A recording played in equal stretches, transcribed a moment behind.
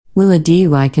Will a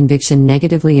DUI conviction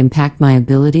negatively impact my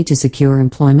ability to secure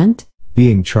employment?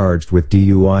 Being charged with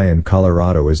DUI in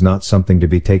Colorado is not something to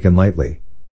be taken lightly.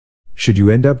 Should you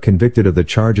end up convicted of the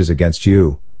charges against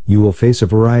you, you will face a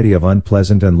variety of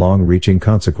unpleasant and long-reaching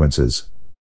consequences.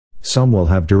 Some will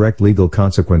have direct legal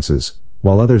consequences,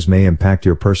 while others may impact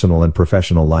your personal and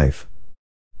professional life.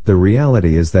 The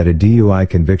reality is that a DUI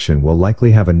conviction will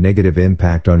likely have a negative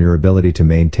impact on your ability to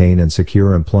maintain and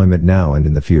secure employment now and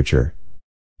in the future.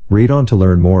 Read on to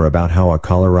learn more about how a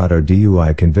Colorado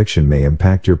DUI conviction may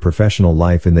impact your professional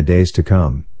life in the days to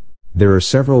come. There are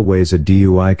several ways a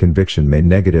DUI conviction may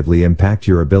negatively impact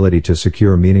your ability to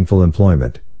secure meaningful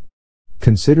employment.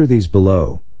 Consider these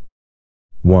below.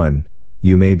 1.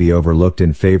 You may be overlooked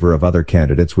in favor of other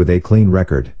candidates with a clean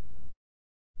record.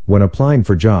 When applying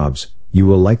for jobs, you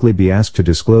will likely be asked to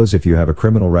disclose if you have a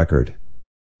criminal record.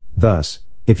 Thus,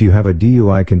 if you have a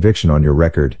DUI conviction on your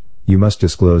record, you must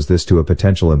disclose this to a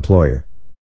potential employer.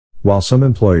 While some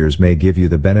employers may give you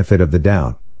the benefit of the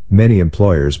doubt, many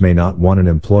employers may not want an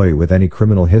employee with any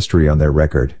criminal history on their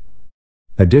record.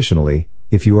 Additionally,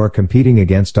 if you are competing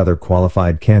against other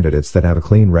qualified candidates that have a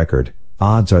clean record,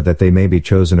 odds are that they may be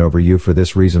chosen over you for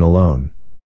this reason alone.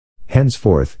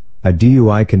 Henceforth, a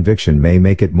DUI conviction may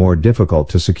make it more difficult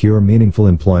to secure meaningful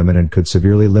employment and could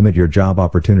severely limit your job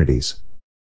opportunities.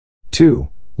 2.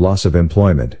 Loss of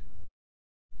employment.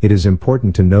 It is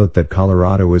important to note that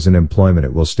Colorado is an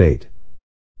employment-at-will state.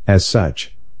 As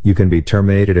such, you can be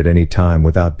terminated at any time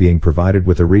without being provided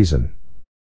with a reason.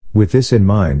 With this in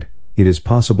mind, it is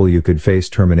possible you could face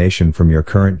termination from your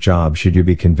current job should you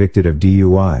be convicted of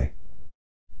DUI.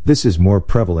 This is more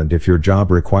prevalent if your job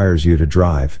requires you to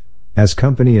drive, as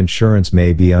company insurance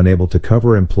may be unable to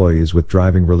cover employees with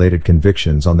driving-related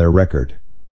convictions on their record.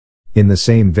 In the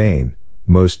same vein,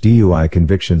 most DUI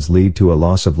convictions lead to a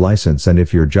loss of license, and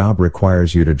if your job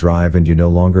requires you to drive and you no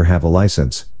longer have a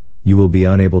license, you will be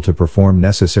unable to perform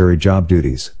necessary job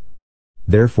duties.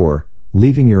 Therefore,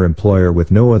 leaving your employer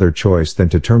with no other choice than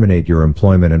to terminate your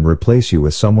employment and replace you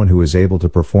with someone who is able to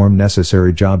perform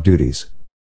necessary job duties.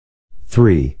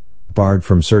 3. Barred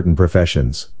from certain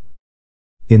professions.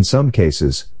 In some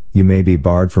cases, you may be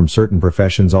barred from certain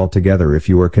professions altogether if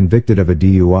you are convicted of a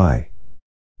DUI.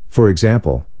 For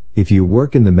example, if you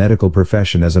work in the medical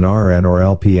profession as an RN or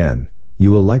LPN,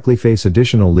 you will likely face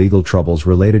additional legal troubles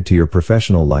related to your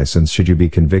professional license should you be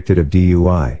convicted of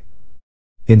DUI.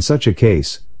 In such a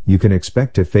case, you can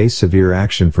expect to face severe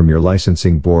action from your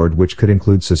licensing board, which could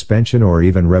include suspension or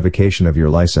even revocation of your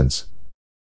license.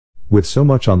 With so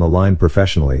much on the line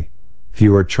professionally, if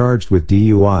you are charged with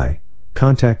DUI,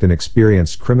 contact an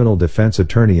experienced criminal defense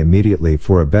attorney immediately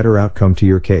for a better outcome to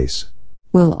your case.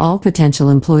 Will all potential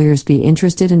employers be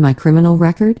interested in my criminal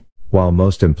record? While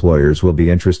most employers will be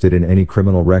interested in any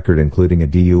criminal record including a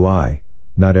DUI,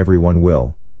 not everyone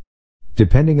will.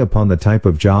 Depending upon the type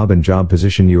of job and job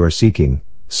position you are seeking,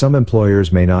 some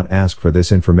employers may not ask for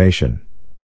this information.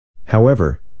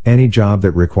 However, any job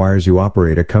that requires you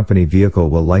operate a company vehicle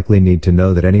will likely need to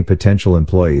know that any potential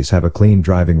employees have a clean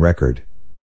driving record.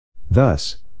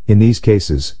 Thus, in these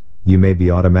cases, you may be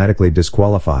automatically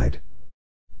disqualified.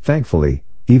 Thankfully,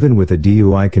 even with a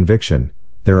DUI conviction,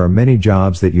 there are many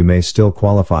jobs that you may still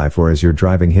qualify for, as your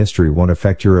driving history won't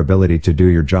affect your ability to do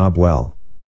your job well.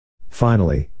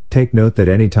 Finally, take note that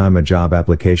any time a job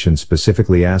application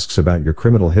specifically asks about your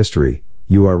criminal history,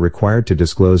 you are required to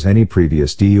disclose any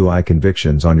previous DUI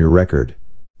convictions on your record.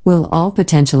 Will all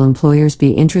potential employers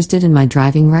be interested in my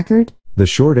driving record? The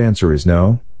short answer is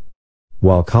no.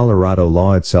 While Colorado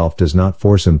law itself does not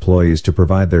force employees to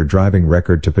provide their driving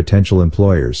record to potential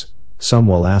employers, some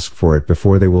will ask for it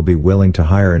before they will be willing to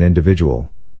hire an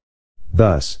individual.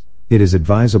 Thus, it is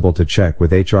advisable to check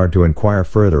with HR to inquire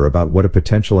further about what a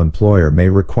potential employer may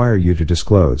require you to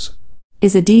disclose.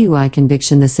 Is a DUI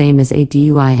conviction the same as a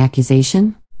DUI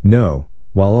accusation? No.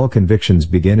 While all convictions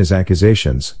begin as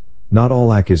accusations, not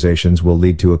all accusations will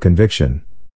lead to a conviction.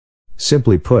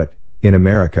 Simply put, in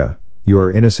America, you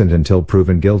are innocent until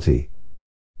proven guilty.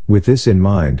 With this in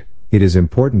mind, it is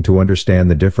important to understand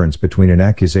the difference between an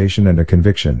accusation and a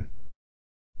conviction.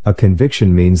 A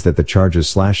conviction means that the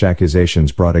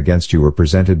charges/accusations brought against you were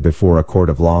presented before a court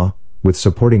of law, with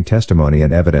supporting testimony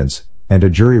and evidence, and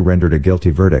a jury rendered a guilty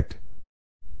verdict.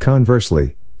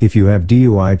 Conversely, if you have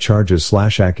DUI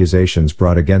charges/accusations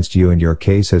brought against you and your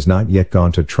case has not yet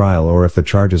gone to trial, or if the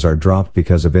charges are dropped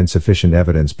because of insufficient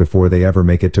evidence before they ever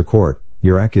make it to court,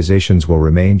 your accusations will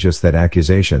remain just that,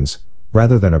 accusations,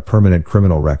 rather than a permanent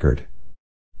criminal record.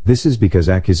 This is because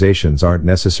accusations aren't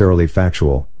necessarily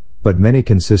factual, but many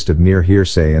consist of mere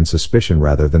hearsay and suspicion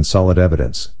rather than solid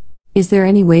evidence. Is there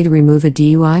any way to remove a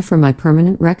DUI from my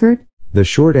permanent record? The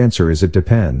short answer is it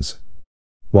depends.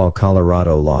 While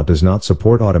Colorado law does not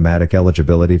support automatic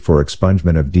eligibility for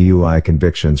expungement of DUI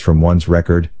convictions from one's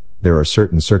record, there are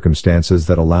certain circumstances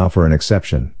that allow for an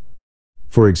exception.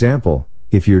 For example,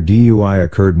 if your DUI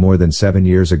occurred more than 7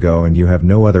 years ago and you have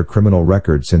no other criminal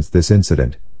record since this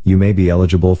incident, you may be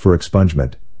eligible for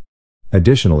expungement.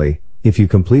 Additionally, if you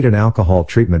complete an alcohol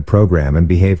treatment program and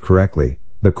behave correctly,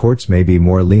 the courts may be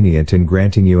more lenient in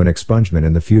granting you an expungement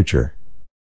in the future.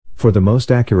 For the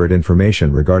most accurate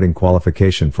information regarding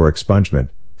qualification for expungement,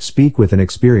 speak with an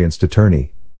experienced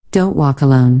attorney. Don't walk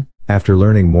alone. After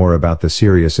learning more about the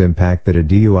serious impact that a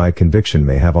DUI conviction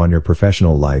may have on your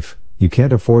professional life, you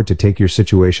can't afford to take your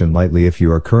situation lightly if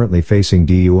you are currently facing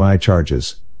DUI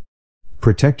charges.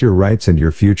 Protect your rights and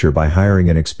your future by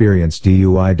hiring an experienced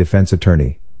DUI defense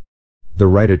attorney. The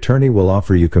right attorney will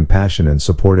offer you compassion and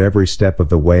support every step of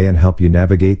the way and help you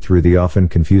navigate through the often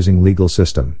confusing legal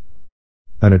system.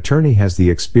 An attorney has the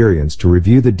experience to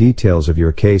review the details of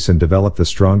your case and develop the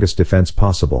strongest defense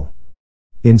possible.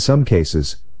 In some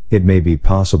cases, it may be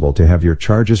possible to have your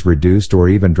charges reduced or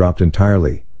even dropped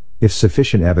entirely, if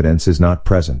sufficient evidence is not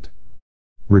present.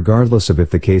 Regardless of if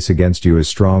the case against you is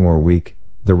strong or weak,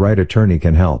 the right attorney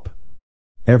can help.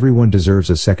 Everyone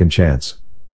deserves a second chance.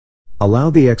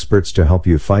 Allow the experts to help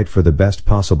you fight for the best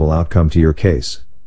possible outcome to your case.